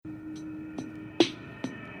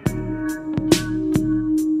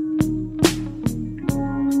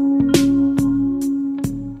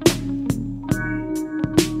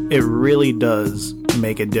it really does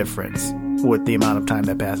make a difference with the amount of time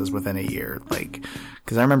that passes within a year. Like,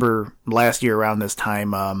 because I remember last year around this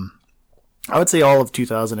time, I would say all of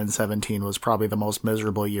 2017 was probably the most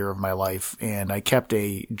miserable year of my life, and I kept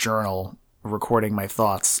a journal recording my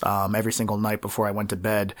thoughts every single night before I went to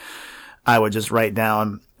bed. I would just write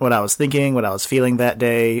down what I was thinking, what I was feeling that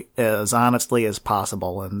day, as honestly as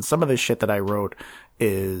possible. And some of the shit that I wrote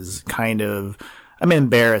is kind of, I'm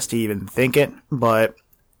embarrassed to even think it, but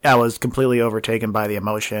I was completely overtaken by the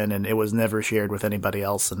emotion, and it was never shared with anybody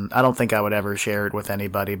else. And I don't think I would ever share it with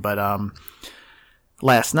anybody. But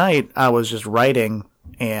last night I was just writing,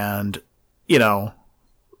 and I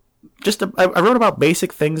wrote about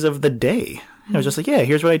basic things of the day. I was just like, yeah,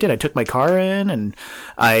 here's what I did. I took my car in and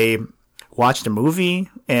I watched a movie,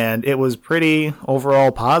 and it was pretty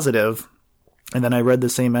overall positive. And then I read the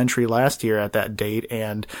same entry last year at that date,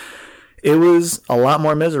 and it was a lot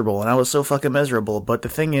more miserable, and I was so fucking miserable. But the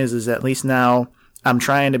thing is at least now I'm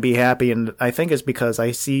trying to be happy, and I think it's because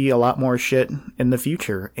I see a lot more shit in the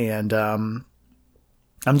future, and I'm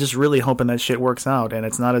just really hoping that shit works out, and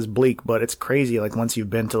it's not as bleak, but it's crazy, like, once you've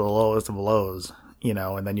been to the lowest of lows,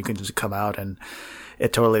 and then you can just come out, and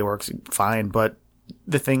it totally works fine. But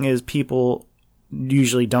the thing is, people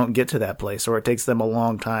usually don't get to that place, or it takes them a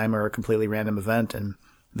long time or a completely random event, and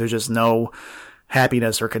there's just no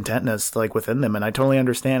happiness or contentness like within them. And I totally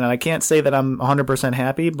understand. And I can't say that I'm 100%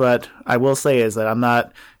 happy, but I will say is that I'm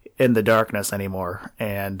not in the darkness anymore.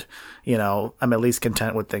 And, I'm at least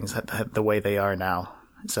content with things the way they are now.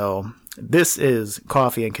 So this is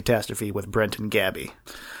Coffee and Catastrophe with Brent and Gabi.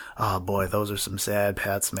 Oh boy, those are some sad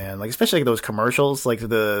pets, man. Like, especially like those commercials, like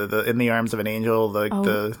the In the Arms of an Angel, the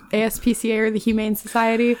ASPCA or the Humane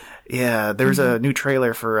Society. Yeah, there's a new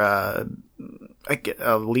trailer for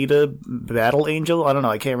Alita Battle Angel. I don't know.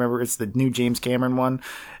 I can't remember. It's the new James Cameron one,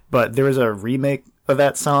 but there was a remake of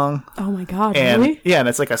that song. Oh my god! And, really? Yeah, and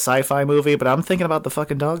it's like a sci-fi movie. But I'm thinking about the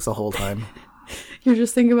fucking dogs the whole time. You're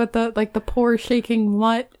just thinking about the poor shaking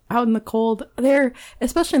mutt out in the cold. They're,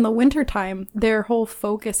 especially in the wintertime, their whole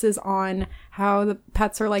focus is on how the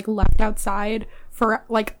pets are like left outside for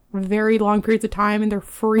like very long periods of time, and they're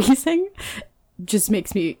freezing. Just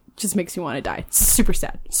makes me want to die. It's super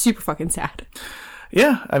sad. Super fucking sad.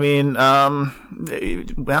 Yeah, I mean, I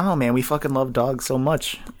don't know, man. We fucking love dogs so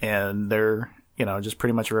much, and they're, just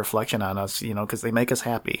pretty much a reflection on us, because they make us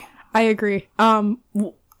happy. I agree.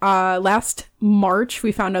 Last March,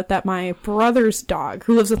 we found out that my brother's dog,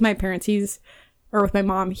 who lives with my parents, with my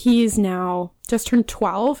mom, he's now just turned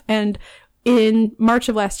 12, and in March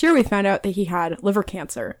of last year, we found out that he had liver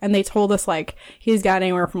cancer, and they told us, like, he's got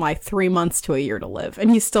anywhere from, like, 3 months to a year to live, and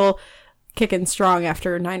he's still kicking strong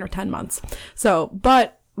after 9 or 10 months. So,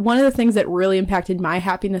 but one of the things that really impacted my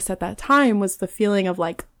happiness at that time was the feeling of,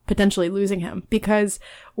 like, potentially losing him, because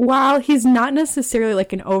while he's not necessarily,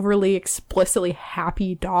 like, an overly explicitly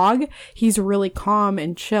happy dog, he's really calm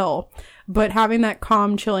and chill. But having that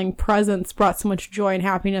calm, chilling presence brought so much joy and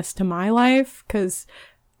happiness to my life, because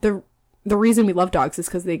the reason we love dogs is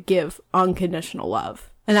because they give unconditional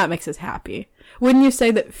love, and that makes us happy. Wouldn't you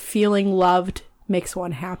say that feeling loved makes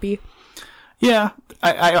one happy? Yeah,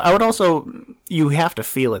 I would also, you have to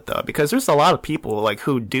feel it though, because there's a lot of people like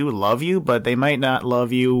who do love you, but they might not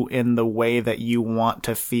love you in the way that you want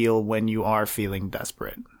to feel when you are feeling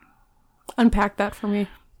desperate. Unpack that for me.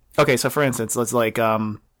 Okay, so for instance, let's like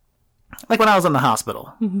when I was in the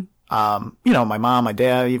hospital, my mom, my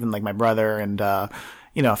dad, even like my brother, and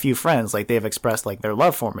a few friends, like, they've expressed, like, their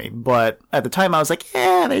love for me. But at the time, I was like,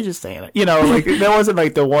 yeah, they're just saying it. Like, that wasn't,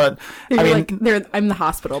 like, the one. I mean, like, I'm in the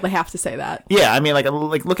hospital. They have to say that. Yeah, I mean, like,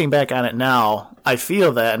 looking back on it now, I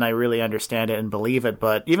feel that, and I really understand it and believe it.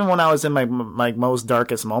 But even when I was in my most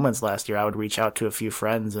darkest moments last year, I would reach out to a few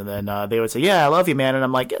friends, and then they would say, yeah, I love you, man. And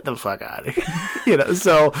I'm like, get the fuck out of here.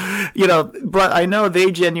 So, but I know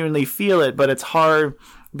they genuinely feel it, but it's hard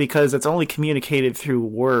because it's only communicated through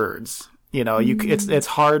words. It's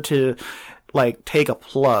hard to, like, take a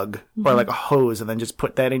plug or, like, a hose and then just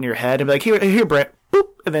put that in your head and be like, here, Brent, boop,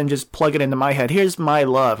 and then just plug it into my head. Here's my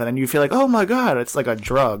love. And then you feel like, oh, my God, it's like a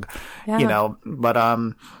drug,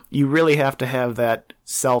 But you really have to have that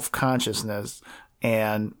self-consciousness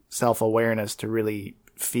and self-awareness to really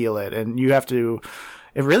feel it. And you have to,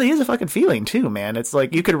 it really is a fucking feeling, too, man. It's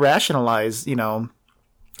like you could rationalize,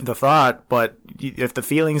 the thought, but if the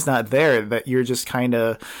feeling's not there, that you're just kind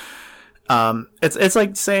of... it's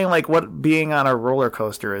like saying, like, what being on a roller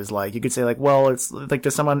coaster is like. You could say, like, well, it's like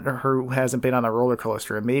to someone who hasn't been on a roller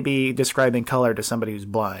coaster, and maybe describing color to somebody who's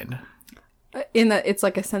blind. In that it's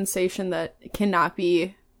like a sensation that cannot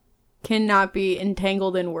be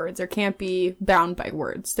entangled in words or can't be bound by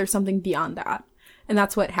words. There's something beyond that. And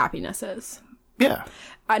that's what happiness is. Yeah.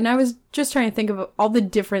 And I was just trying to think of all the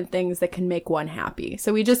different things that can make one happy.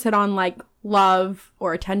 So we just hit on like love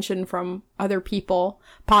or attention from other people,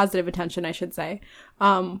 positive attention, I should say.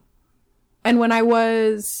 And when I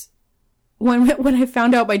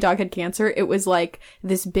found out my dog had cancer, it was like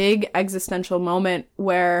this big existential moment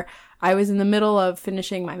where I was in the middle of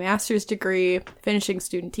finishing my master's degree, finishing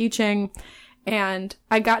student teaching, and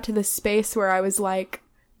I got to this space where I was like,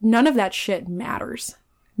 none of that shit matters.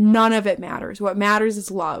 None of it matters. What matters is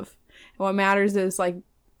love. And what matters is like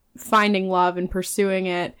finding love and pursuing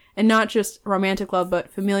it, and not just romantic love,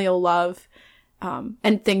 but familial love,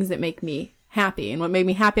 and things that make me happy. And what made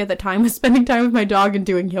me happy at the time was spending time with my dog and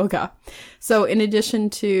doing yoga. So in addition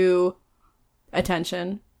to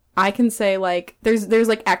attention, I can say like there's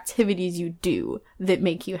like activities you do that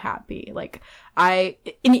make you happy. Like I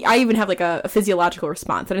even have like a physiological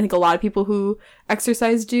response that I think a lot of people who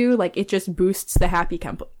exercise do. Like it just boosts the happy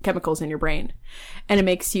chemicals in your brain, and it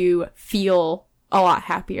makes you feel a lot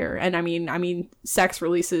happier. And I mean sex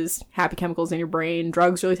releases happy chemicals in your brain,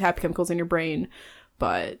 drugs release happy chemicals in your brain,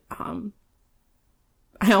 but I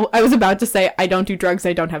was about to say I don't do drugs,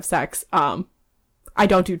 I don't have sex. I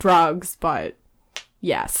don't do drugs, but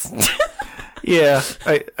yes. Yeah,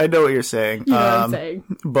 I know what you're saying. You know what I'm saying.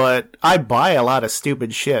 But I buy a lot of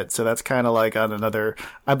stupid shit, so that's kind of like on another...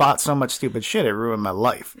 I bought so much stupid shit, it ruined my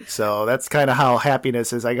life. So that's kind of how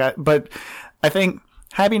happiness is. But I think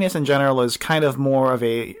happiness in general is kind of more of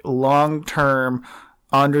a long-term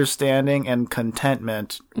understanding and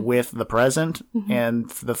contentment with the present and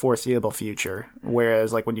the foreseeable future.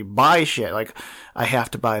 Whereas, like, when you buy shit, like, I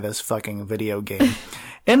have to buy this fucking video game.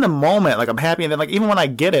 In the moment, like, I'm happy, and then, like, even when I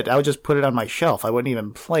get it, I would just put it on my shelf. I wouldn't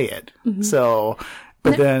even play it. So,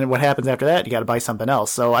 but then what happens after that? You got to buy something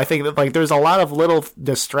else. So I think that, like, there's a lot of little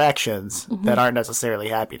distractions that aren't necessarily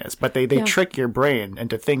happiness, but they trick your brain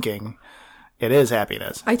into thinking it is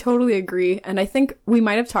happiness. I totally agree. And I think we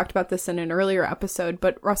might have talked about this in an earlier episode,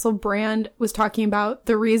 but Russell Brand was talking about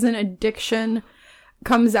the reason addiction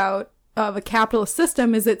comes out of a capitalist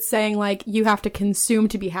system is it's saying like you have to consume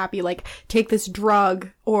to be happy, like take this drug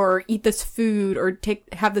or eat this food or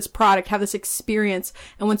have this product, have this experience,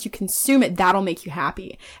 and once you consume it, that'll make you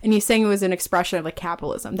happy. And he's saying it was an expression of like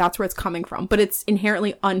capitalism. That's where it's coming from, but it's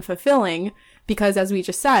inherently unfulfilling because, as we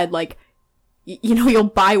just said, like, you know, you'll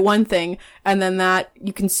buy one thing and then that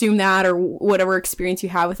you consume that or whatever experience you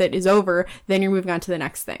have with it is over, then you're moving on to the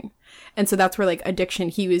next thing. And so that's where like addiction,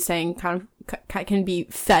 he was saying, kind of can be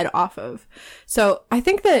fed off of. So I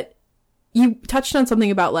think that you touched on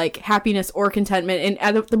something about like happiness or contentment. And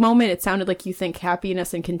at the moment it sounded like you think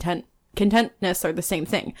happiness and contentness are the same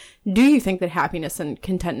thing. Do you think that happiness and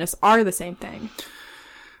contentness are the same thing?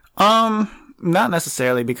 Not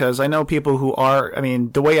necessarily, because I know people who are, I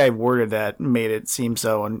mean, the way I worded that made it seem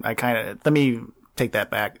so, and I kind of, let me take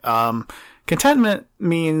that back. Contentment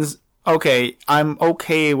means, okay, I'm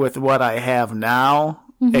okay with what I have now.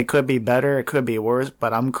 It could be better, it could be worse,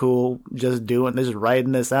 but I'm cool just doing this,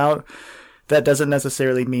 riding this out. That doesn't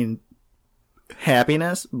necessarily mean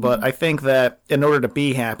happiness, but I think that in order to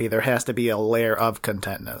be happy, there has to be a layer of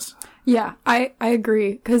contentness. Yeah, I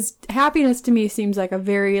agree, because happiness to me seems like a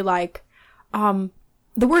very like,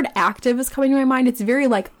 the word active is coming to my mind. It's very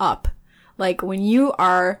like up. Like when you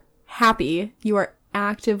are happy, you are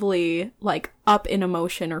actively like up in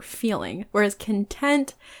emotion or feeling. Whereas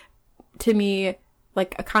content to me,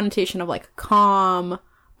 like a connotation of like calm,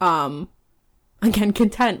 again,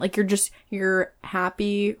 content, like you're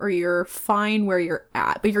happy or you're fine where you're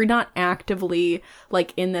at, but you're not actively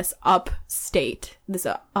like in this up state, this,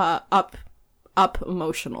 up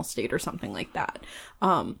emotional state or something like that.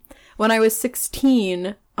 When I was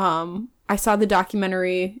 16, I saw the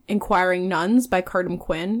documentary Inquiring Nuns by Cardam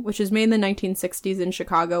Quinn, which was made in the 1960s in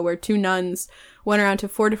Chicago, where two nuns went around to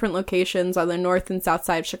 4 different locations on the north and south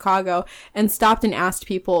side of Chicago and stopped and asked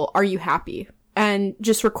people, "Are you happy?" and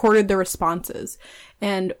just recorded their responses.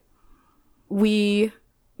 And my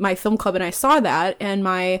film club and I saw that, and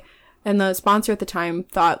the sponsor at the time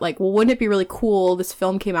thought like, well, wouldn't it be really cool? This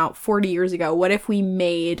film came out 40 years ago. What if we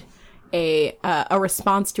made a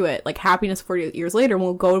response to it, like happiness 40 years later, and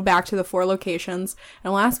we'll go back to the 4 locations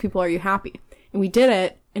and we'll ask people, "Are you happy?" And we did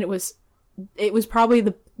it, and it was probably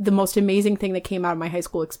the most amazing thing that came out of my high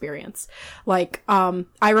school experience. Like,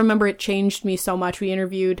 I remember it changed me so much. We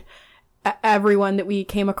interviewed everyone that we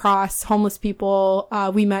came across, homeless people.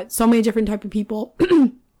 We met so many different type of people.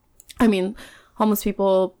 I mean, homeless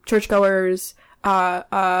people, churchgoers,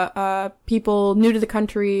 people new to the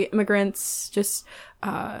country, immigrants, just,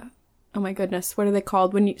 oh my goodness, what are they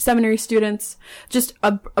called? Seminary students, just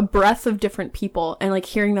a breadth of different people and like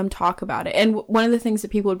hearing them talk about it. And one of the things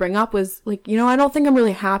that people would bring up was like, I don't think I'm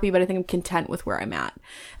really happy, but I think I'm content with where I'm at.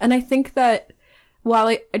 And I think that while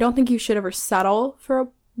I don't think you should ever settle for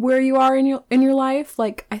where you are in your life,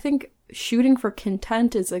 like I think shooting for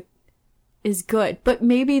content is good. But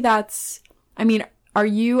maybe are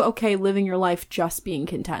you okay living your life just being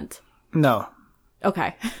content? No.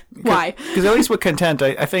 Okay. Why? Because at least with content,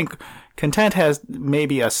 I think content has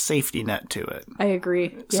maybe a safety net to it. I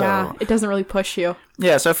agree. Yeah, it doesn't really push you.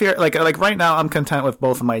 Yeah, so if you're like right now, I'm content with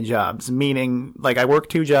both of my jobs, meaning like I work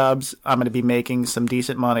 2 jobs. I'm going to be making some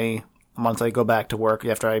decent money once I go back to work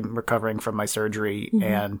after I'm recovering from my surgery,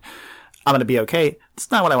 and I'm going to be okay.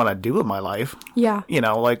 It's not what I want to do with my life. Yeah.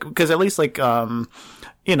 Like, because at least like,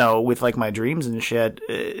 with like my dreams and shit,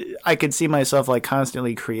 I could see myself like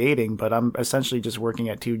constantly creating, but I'm essentially just working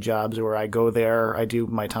at 2 jobs where I go there, I do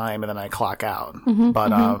my time, and then I clock out.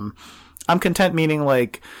 But I'm content, meaning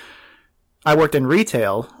like I worked in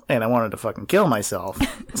retail and I wanted to fucking kill myself.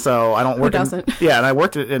 So I don't work. Who doesn't? And I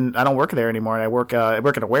worked and I don't work there anymore. And I work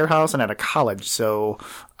at a warehouse and at a college. So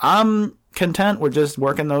I'm content with just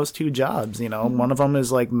working those 2 jobs. One of them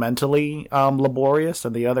is like mentally laborious,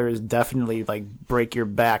 and the other is definitely like break your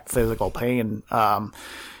back physical pain.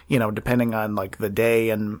 Depending on like the day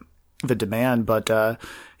and the demand. But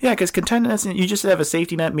because contentness, you just have a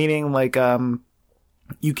safety net, meaning like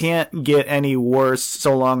you can't get any worse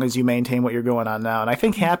so long as you maintain what you're going on now. And I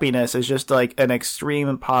think happiness is just like an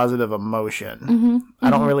extreme positive emotion. I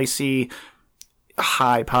don't really see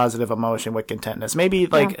high positive emotion with contentness. Maybe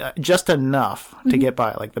like just enough to get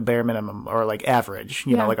by, like the bare minimum, or like average,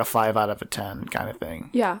 like a 5 out of a 10 kind of thing.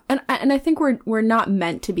 Yeah. And I think we're not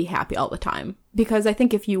meant to be happy all the time, because I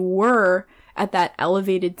think if you were at that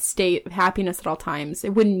elevated state of happiness at all times, it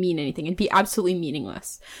wouldn't mean anything. It'd be absolutely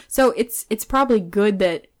meaningless. So it's probably good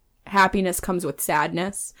that happiness comes with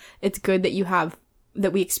sadness. It's good that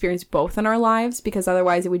that we experience both in our lives, because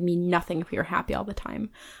otherwise it would mean nothing if we were happy all the time.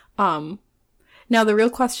 Now the real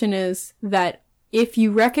question is that if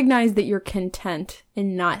you recognize that you're content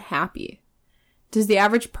and not happy, does the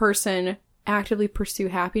average person actively pursue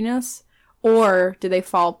happiness, or do they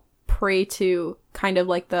fall prey to kind of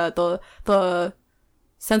like the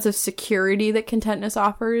sense of security that contentness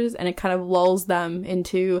offers, and it kind of lulls them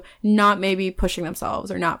into not maybe pushing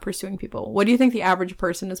themselves or not pursuing people? What do you think the average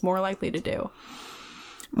person is more likely to do?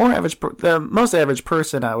 The most average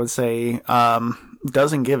person, I would say,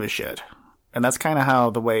 doesn't give a shit. And that's kind of how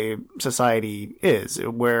the way society is,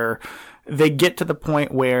 where they get to the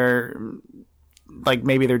point where like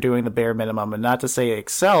maybe they're doing the bare minimum, and not to say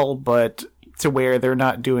excel, but to where they're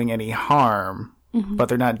not doing any harm, but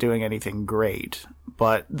they're not doing anything great,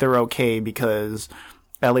 but they're okay because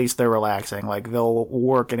at least they're relaxing. Like they'll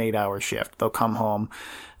work an 8-hour shift. They'll come home,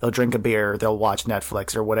 they'll drink a beer, they'll watch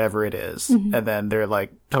Netflix or whatever it is. And then they're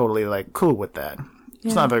like totally like cool with that.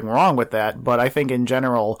 There's nothing wrong with that, but I think in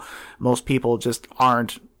general, most people just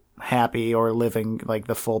aren't happy or living like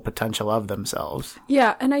the full potential of themselves.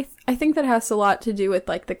 Yeah, and I think that has a lot to do with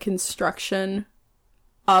like the construction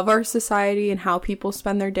of our society and how people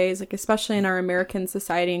spend their days, like especially in our American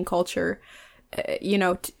society and culture,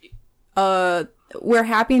 where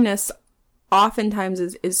happiness oftentimes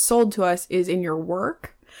is sold to us is in your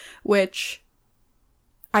work, which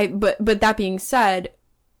but that being said,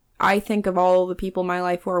 I think of all the people in my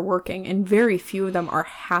life who are working, and very few of them are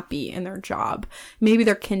happy in their job. Maybe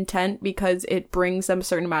they're content because it brings them a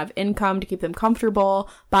certain amount of income to keep them comfortable,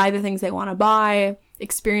 buy the things they want to buy,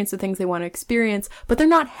 experience the things they want to experience, but they're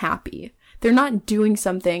not happy. They're not doing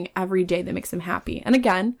something every day that makes them happy. And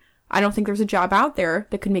again, I don't think there's a job out there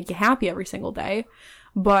that could make you happy every single day.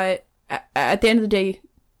 But at the end of the day,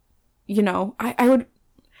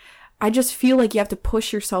 I just feel like you have to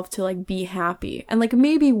push yourself to like be happy. And like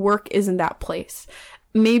maybe work isn't that place.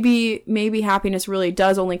 Maybe happiness really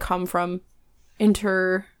does only come from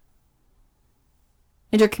intercommunication,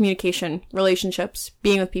 relationships,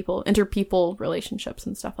 being with people, interpeople relationships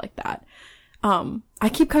and stuff like that. I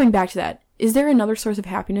keep coming back to that. Is there another source of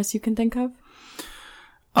happiness you can think of?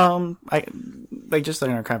 I like just in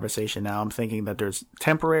our conversation now, I'm thinking that there's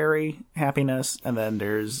temporary happiness and then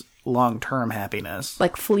there's long-term happiness,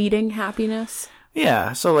 like fleeting happiness.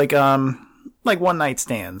 Yeah, so like one night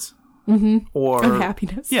stands, or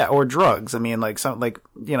happiness. Yeah, or drugs. I mean, like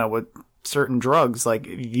with certain drugs, like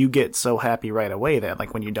you get so happy right away that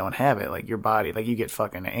like when you don't have it, like your body, like you get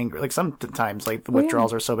fucking angry. Like sometimes like the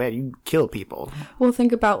withdrawals are so bad you kill people. Well,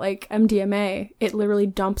 think about like MDMA. It literally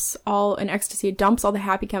dumps all the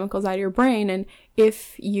happy chemicals out of your brain, and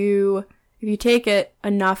if if you take it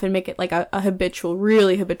enough and make it like a habitual,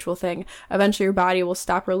 really habitual thing, eventually your body will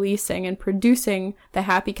stop releasing and producing the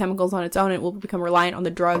happy chemicals on its own. It will become reliant on the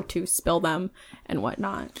drug to spill them and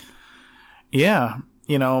whatnot. Yeah.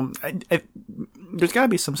 You know, there's got to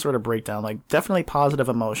be some sort of breakdown. Like, definitely positive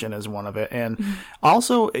emotion is one of it. And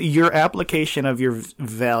also your application of your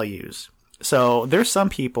values. So there's some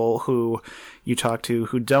people who you talk to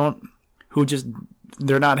who just,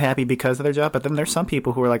 they're not happy because of their job. But then there's some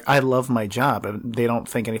people who are like, I love my job, and they don't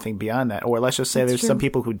think anything beyond that. Or let's just say there's some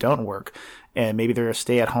people who don't work, and maybe they're a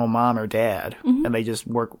stay-at-home mom or dad, and they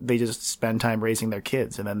just spend time raising their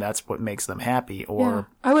kids, and then that's what makes them happy. Or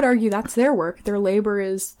I would argue that's their work. Their labor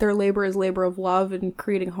is labor of love and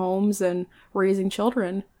creating homes and raising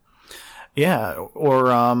children. Yeah,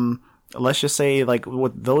 or let's just say, like,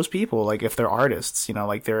 with those people, like, if they're artists, you know,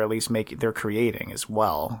 like, they're at least they're creating as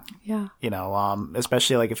well. Yeah. You know,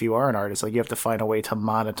 especially, like, if you are an artist, like, you have to find a way to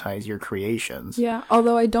monetize your creations. Yeah,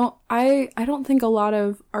 although I don't think a lot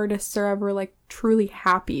of artists are ever, like, truly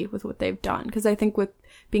happy with what they've done. Because I think with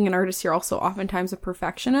being an artist, you're also oftentimes a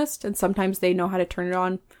perfectionist, and sometimes they know how to turn it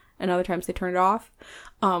on, and other times they turn it off.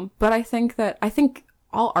 But I think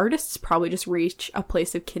all artists probably just reach a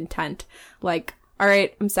place of content. Like, all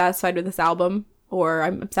right, I'm satisfied with this album, or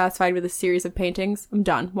I'm satisfied with a series of paintings. I'm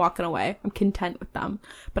done, walking away. I'm content with them.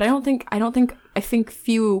 But I think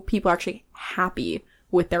few people are actually happy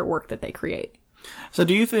with their work that they create. So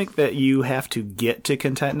do you think that you have to get to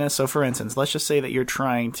contentness? So for instance, let's just say that you're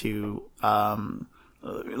trying to,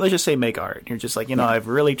 let's just say make art. You're just like, you know, I've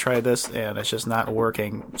really tried this and it's just not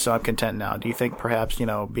working, so I'm content now. Do you think perhaps, you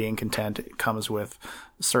know, being content comes with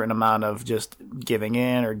a certain amount of just giving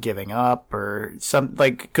in or giving up or some,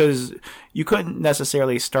 like, because you couldn't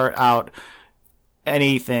necessarily start out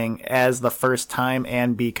anything as the first time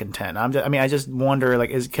and be content. I just wonder,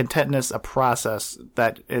 like, is contentness a process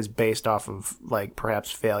that is based off of, like,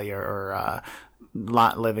 perhaps failure or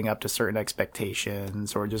not living up to certain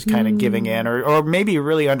expectations, or just kind of giving in, or maybe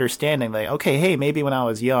really understanding, like, okay, hey, maybe when I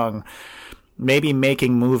was young, maybe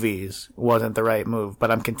making movies wasn't the right move,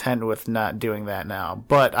 but I'm content with not doing that now.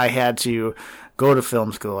 But I had to go to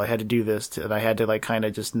film school. I had to do this, and I had to, like, kind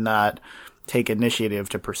of just not take initiative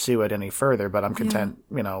to pursue it any further, but I'm content,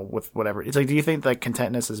 you know, with whatever. It's like, do you think that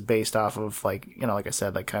contentness is based off of, like, you know, like I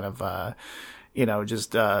said, like, kind of, you know,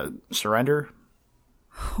 just surrender?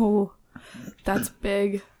 Oh, that's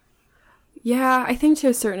big. Yeah, I think to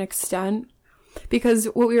a certain extent, because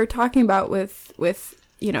what we were talking about with,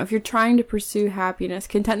 you know, if you're trying to pursue happiness,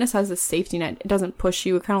 contentness has a safety net. It doesn't push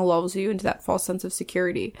you. It kind of lulls you into that false sense of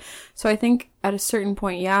security. So I think at a certain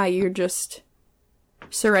point, yeah, you're just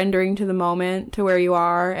surrendering to the moment, to where you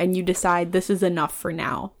are, and you decide this is enough for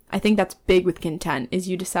now. I think that's big with content, is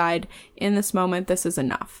you decide in this moment, this is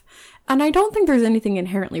enough. And I don't think there's anything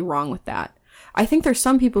inherently wrong with that. I think there's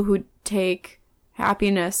some people who take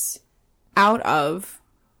happiness out of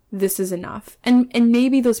this is enough. And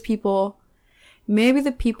maybe those people, maybe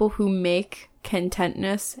the people who make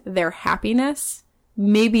contentness their happiness,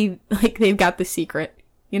 maybe, like, they've got the secret.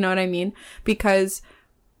 You know what I mean? Because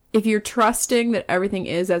if you're trusting that everything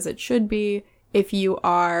is as it should be, if you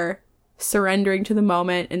are surrendering to the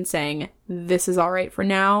moment and saying, this is all right for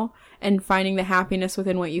now, and finding the happiness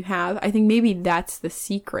within what you have, I think maybe that's the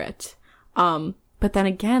secret. But then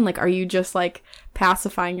again, like, are you just, like,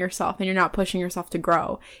 pacifying yourself and you're not pushing yourself to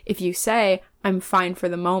grow? If you say, I'm fine for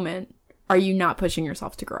the moment, are you not pushing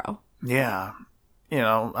yourself to grow? Yeah. You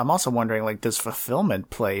know, I'm also wondering, like, does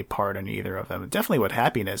fulfillment play part in either of them? Definitely with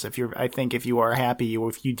happiness. I think if you are happy,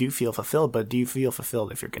 if you do feel fulfilled, but do you feel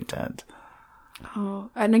fulfilled if you're content?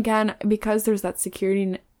 Oh, and again, because there's that security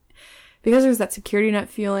net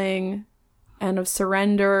feeling and of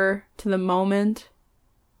surrender to the moment,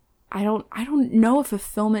 I don't know if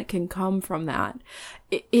fulfillment can come from that.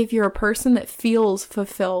 If you're a person that feels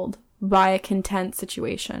fulfilled by a content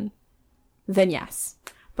situation, then yes.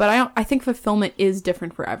 But I think fulfillment is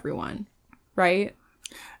different for everyone, right?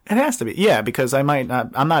 It has to be. Yeah, because I'm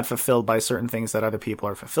not fulfilled by certain things that other people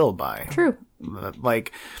are fulfilled by. True.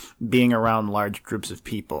 Like being around large groups of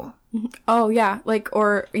people. Oh, yeah. Like,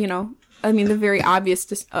 or, you know, I mean, the very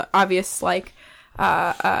obvious, like,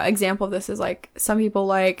 example of this is, like, some people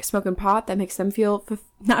like smoking pot. That makes them feel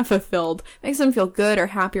not fulfilled, makes them feel good or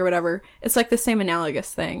happy or whatever. It's like the same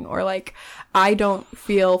analogous thing. Or, like, I don't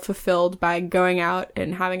feel fulfilled by going out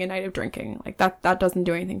and having a night of drinking. Like, that doesn't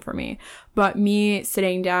do anything for me. But me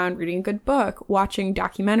sitting down, reading a good book, watching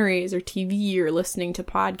documentaries or TV or listening to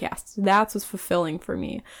podcasts, that's what's fulfilling for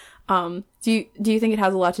me. Do you think it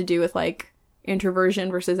has a lot to do with, like,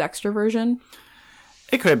 introversion versus extroversion?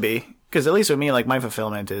 It could be. Because at least with me, like, my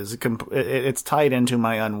fulfillment is it's tied into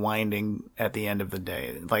my unwinding at the end of the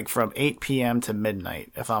day. Like, from 8 p.m. to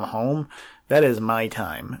midnight, if I'm home, that is my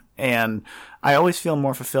time. And I always feel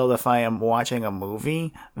more fulfilled if I am watching a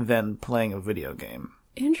movie than playing a video game.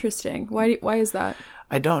 Interesting. Why is that?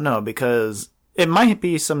 I don't know, because it might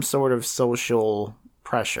be some sort of social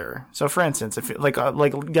pressure. So, for instance, if like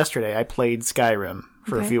yesterday, I played Skyrim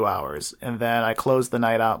for a few hours, and then I closed the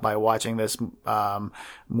night out by watching this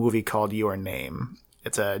movie called Your Name.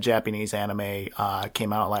 It's a Japanese anime,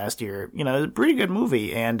 came out last year. You know, it's a pretty good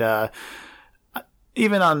movie, and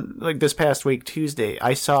even on like this past week, Tuesday,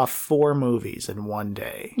 I saw 4 movies in one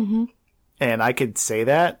day. Mm-hmm. And I could say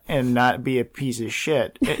that and not be a piece of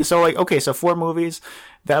shit. So, like, okay, so 4 movies,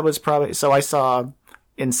 that was probably, so I saw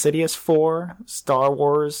Insidious 4, Star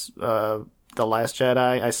Wars, The Last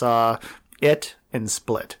Jedi, I saw It, and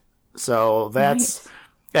Split. So that's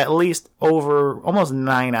at least over almost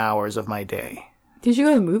 9 hours of my day. Did you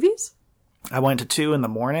go to the movies? I went to 2 in the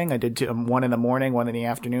morning. I did 1 in the morning, 1 in the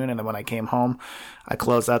afternoon, and then when I came home, I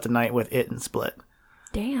closed out the night with It and Split.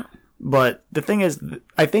 Damn. But the thing is,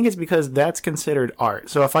 I think it's because that's considered art.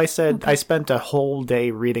 So if I said I spent a whole day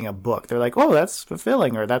reading a book, they're like, oh, that's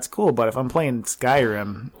fulfilling or that's cool. But if I'm playing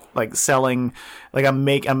Skyrim, like selling, like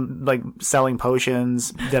I'm selling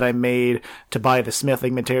potions that I made to buy the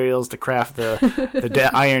smithing materials to craft the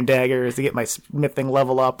iron daggers to get my smithing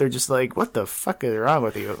level up. They're just like, what the fuck is wrong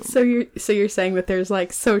with you? So you're saying that there's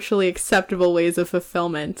like socially acceptable ways of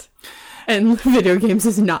fulfillment, and video games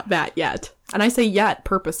is not that yet. And I say yet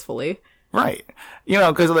purposefully. Right. You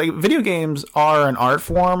know, because like video games are an art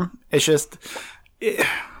form. It's just, I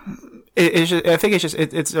think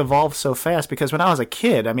it's evolved so fast because when I was a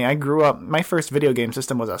kid, I mean, I grew up, my first video game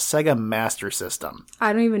system was a Sega Master System.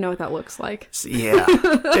 I don't even know what that looks like. Yeah.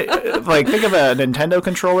 Like, think of a Nintendo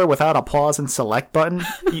controller without a pause and select button.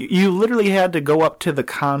 You literally had to go up to the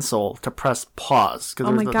console to press pause.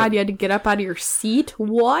 Oh my God, you had to get up out of your seat?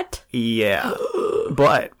 What? Yeah.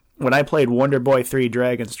 But when I played Wonder Boy 3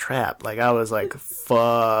 Dragon's Trap, like, I was like,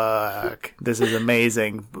 fuck, this is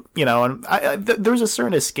amazing. You know, and there's a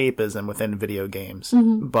certain escapism within video games,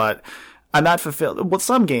 but I'm not fulfilled. Well,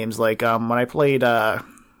 some games, like, when I played,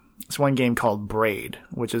 this one game called Braid,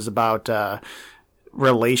 which is about,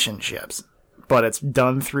 relationships, but it's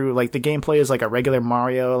done through, like, the gameplay is like a regular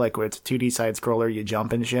Mario, like, where it's a 2D side scroller, you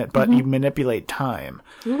jump and shit, but you manipulate time.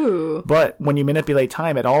 Ooh. But when you manipulate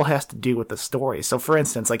time, it all has to do with the story. So, for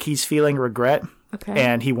instance, like, he's feeling regret,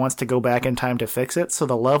 and he wants to go back in time to fix it, so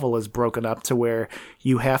the level is broken up to where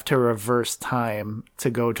you have to reverse time to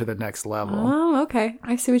go to the next level. Oh, okay.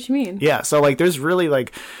 I see what you mean. Yeah, so, like, there's really,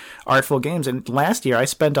 like, artful games. And last year, I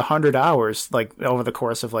spent 100 hours, like, over the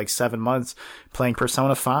course of, like, 7 months playing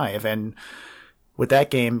Persona 5, and with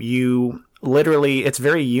that game, you literally, it's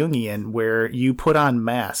very Jungian, where you put on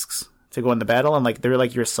masks to go into battle, and, like, they're,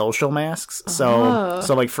 like, your social masks. So,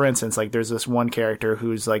 like, for instance, like, there's this one character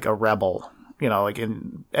who's, like, a rebel, you know, like,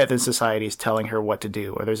 at the society's telling her what to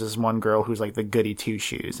do. Or there's this one girl who's, like, the goody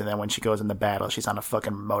two-shoes, and then when she goes into battle, she's on a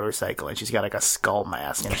fucking motorcycle, and she's got, like, a skull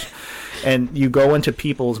mask. And you go into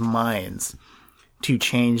people's minds to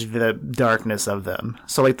change the darkness of them.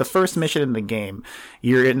 So, like, the first mission in the game,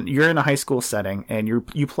 you're in a high school setting, and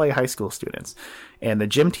you play high school students, and the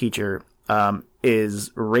gym teacher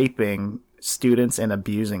is raping students and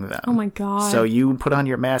abusing them. Oh my God. So you put on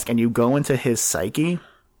your mask and you go into his psyche,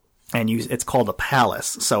 and it's called a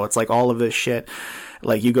palace. So it's like all of this shit.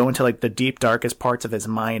 Like, you go into, like, the deep, darkest parts of his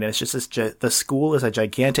mind, and it's just the school is a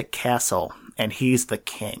gigantic castle, and he's the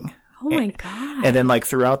king. Oh my God. And then, like,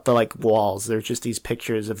 throughout the, like, walls, there's just these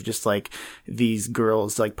pictures of just, like, these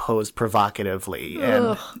girls, like, posed provocatively.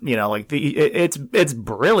 And, you know, like, it's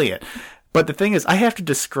brilliant. But the thing is, I have to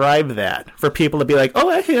describe that for people to be like, oh,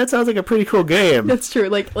 actually, that sounds like a pretty cool game. That's true.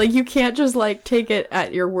 Like you can't just, like, take it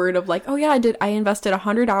at your word of, like, oh yeah, I invested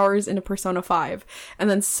 100 hours into Persona 5. And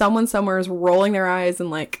then someone somewhere is rolling their eyes and,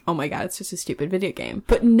 like, oh my God, it's just a stupid video game.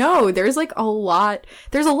 But no, there's, like,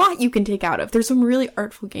 there's a lot you can take out of. There's some really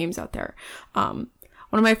artful games out there. One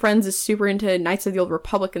of my friends is super into Knights of the Old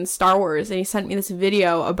Republic and Star Wars, and he sent me this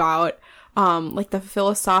video about, like, the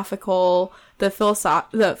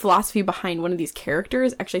philosophy behind one of these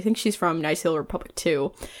characters. Actually, I think she's from Knights of the Old Republic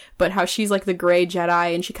too, but how she's, like, the gray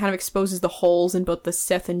Jedi, and she kind of exposes the holes in both the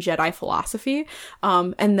Sith and Jedi philosophy.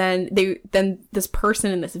 And then this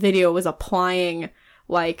person in this video was applying,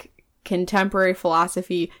 like, contemporary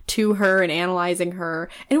philosophy to her and analyzing her,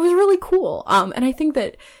 and it was really cool. And I think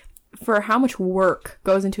that for how much work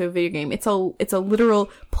goes into a video game, it's a literal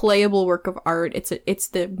playable work of art. It's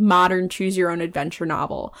the modern choose your own adventure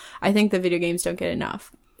novel. I think the video games don't get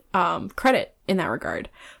enough credit in that regard.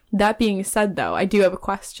 That being said, though, I do have a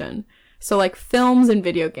question. So, like, films and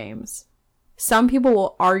video games. Some people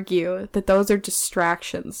will argue that those are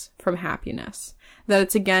distractions from happiness. That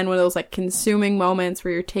it's, again, one of those, like, consuming moments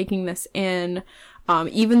where you're taking this in.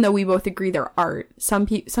 Even though we both agree they're art, some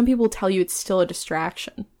people tell you it's still a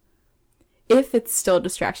distraction. If it's still a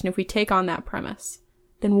distraction, if we take on that premise,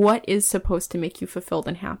 then what is supposed to make you fulfilled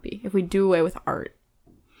and happy if we do away with art?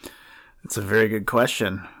 It's a very good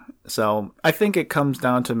question. So I think it comes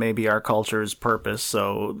down to maybe our culture's purpose.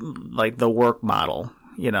 So like the work model,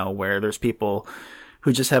 where there's people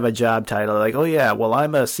who just have a job title like, oh yeah, well,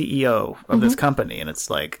 I'm a CEO of this company. And it's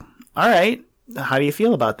like, all right, how do you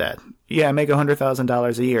feel about that? Yeah, I make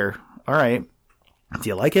 $100,000 a year. All right. Do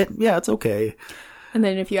you like it? Yeah, it's okay. And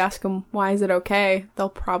then if you ask them, why is it okay? They'll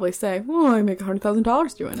probably say, well, I make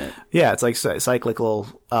 $100,000 doing it. Yeah, it's like cyclical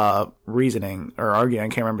reasoning or arguing. I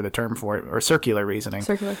can't remember the term for it, or circular reasoning.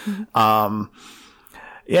 Circular.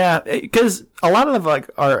 Yeah, because a lot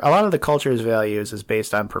of the culture's values is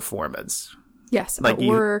based on performance. Yes, like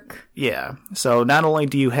work. Yeah. So not only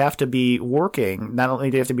do you have to be working,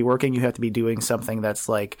 you have to be doing something that's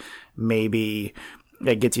like maybe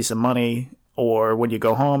that gets you some money. Or when you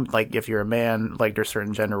go home, like if you're a man, like there's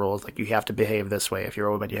certain gender roles, like you have to behave this way. If you're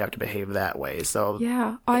a woman, you have to behave that way. So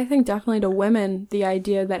yeah, I think definitely to women, the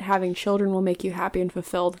idea that having children will make you happy and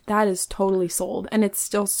fulfilled, that is totally sold. And it's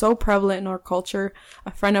still so prevalent in our culture.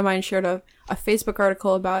 A friend of mine shared a Facebook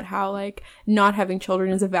article about how like not having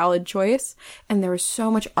children is a valid choice. And there was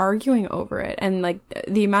so much arguing over it. And like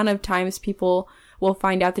the amount of times people will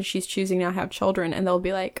find out that she's choosing not to have children, and they'll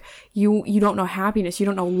be like, you don't know happiness, you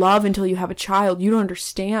don't know love until you have a child, you don't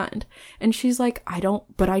understand. And she's like, I don't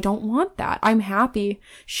want that. I'm happy.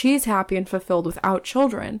 She's happy and fulfilled without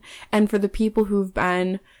children. And for the people who've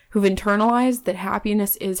internalized that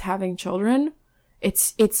happiness is having children,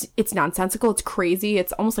 it's nonsensical, it's crazy,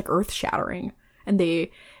 it's almost like earth shattering. And the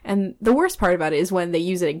worst part about it is when they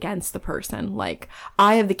use it against the person. Like,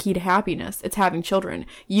 I have the key to happiness. It's having children.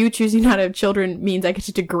 You choosing not to have children means I get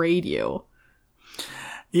to degrade you.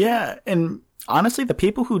 Yeah. And honestly, the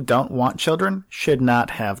people who don't want children should not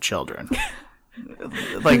have children.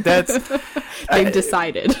 Like that's... They've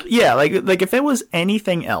decided. Yeah. Like if it was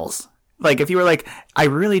anything else, like if you were like, I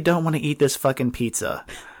really don't want to eat this fucking pizza.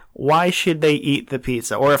 Why should they eat the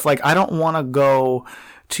pizza? Or if like, I don't want to go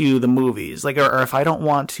to the movies, like, or if I don't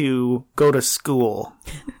want to go to school,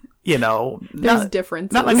 there's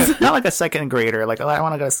differences. Not like a second grader, like, oh, I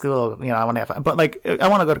want to go to school, I want to have fun. But like, I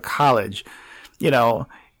want to go to college,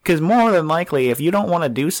 because more than likely, if you don't want to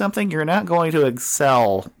do something, you're not going to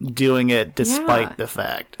excel doing it despite the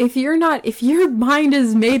fact. If your mind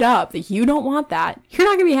is made up that you don't want that, you're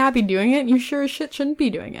not going to be happy doing it. You sure as shit shouldn't be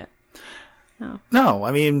doing it. No,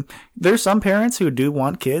 I mean, there's some parents who do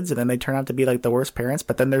want kids and then they turn out to be like the worst parents,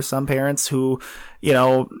 but then there's some parents who,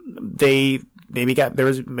 there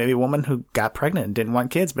was maybe a woman who got pregnant and didn't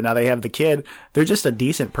want kids, but now they have the kid. They're just a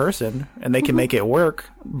decent person and they can make it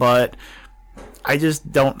work, but I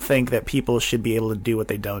just don't think that people should be able to do what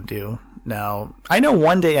they don't do. Now, I know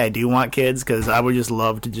one day I do want kids because I would just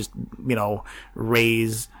love to just,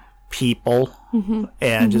 raise people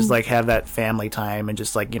and just like have that family time and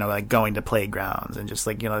just like like going to playgrounds and just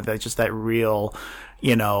like just that real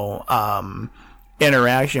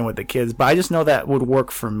interaction with the kids. But I just know that would work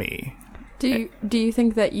for me. Do you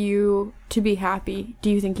think that to be happy, do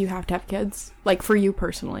you think you have to have kids, like for you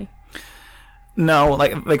personally? No,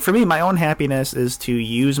 like for me, my own happiness is to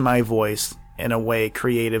use my voice in a way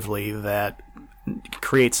creatively that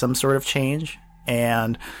creates some sort of change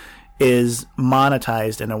and is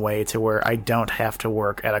monetized in a way to where I don't have to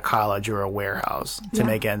work at a college or a warehouse to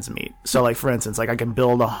make ends meet. So like, for instance, like I can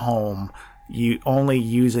build a home only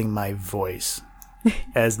using my voice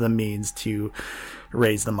as the means to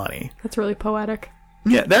raise the money. That's really poetic.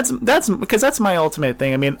 Yeah, that's because that's my ultimate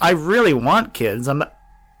thing. I mean, I really want kids. I'm not,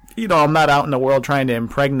 I'm not out in the world trying to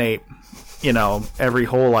impregnate, every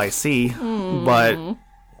hole I see, but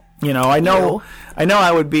I know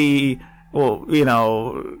I would be, well,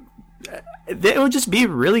 it would just be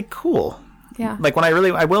really cool. Yeah. Like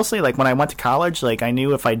I will say, like when I went to college, like I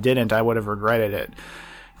knew if I didn't, I would have regretted it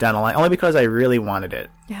down the line, only because I really wanted it.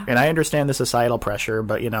 Yeah. And I understand the societal pressure,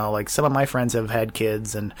 but like some of my friends have had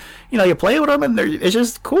kids and, you play with them and it's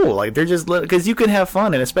just cool. Like they're just, because you can have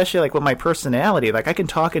fun. And especially like with my personality, like I can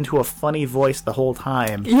talk into a funny voice the whole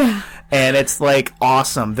time. Yeah. And it's like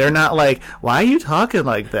awesome. They're not like, why are you talking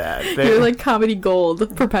like that? You're like comedy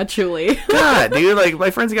gold perpetually. God, dude, like my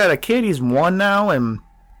friend's got a kid. He's 1 now and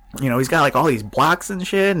he's got like all these blocks and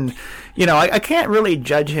shit, and I can't really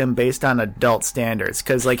judge him based on adult standards,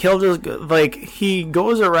 because like he'll just like he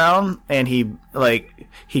goes around and he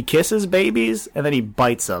kisses babies and then he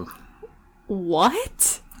bites them.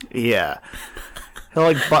 What? Yeah.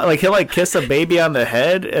 He'll kiss a baby on the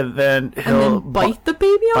head and then he'll bite the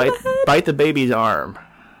baby on the head? Bite the baby's arm.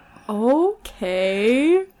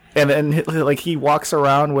 Okay. And then he walks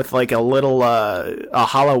around with like a little a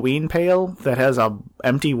Halloween pail that has a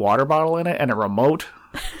empty water bottle in it and a remote.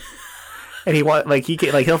 And he'll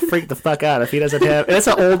freak the fuck out if he doesn't have. And it's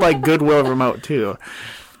an old like Goodwill remote too.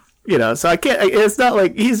 So I can't. It's not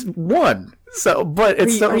like he's one. So, but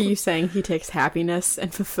it's are you saying he takes happiness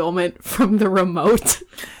and fulfillment from the remote?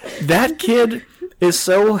 That kid is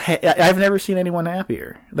so. I've never seen anyone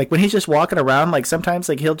happier. Like when he's just walking around, like sometimes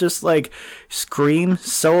like he'll just like scream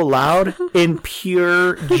so loud in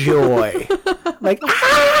pure joy, like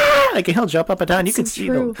ah! Like he'll jump up and down. You can see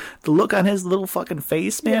the look on his little fucking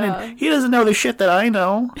face, man. Yeah. And he doesn't know the shit that I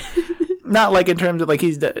know. Not like in terms of like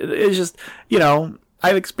it's just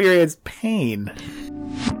I've experienced pain.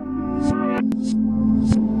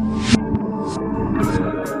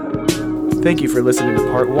 Thank you for listening to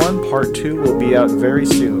Part 1. Part 2 will be out very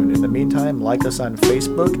soon. In the meantime, like us on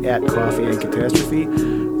Facebook at Coffee and Catastrophe,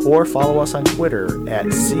 or follow us on Twitter at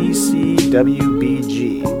CCWBG.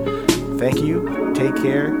 Thank you, take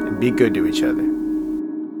care, and be good to each other.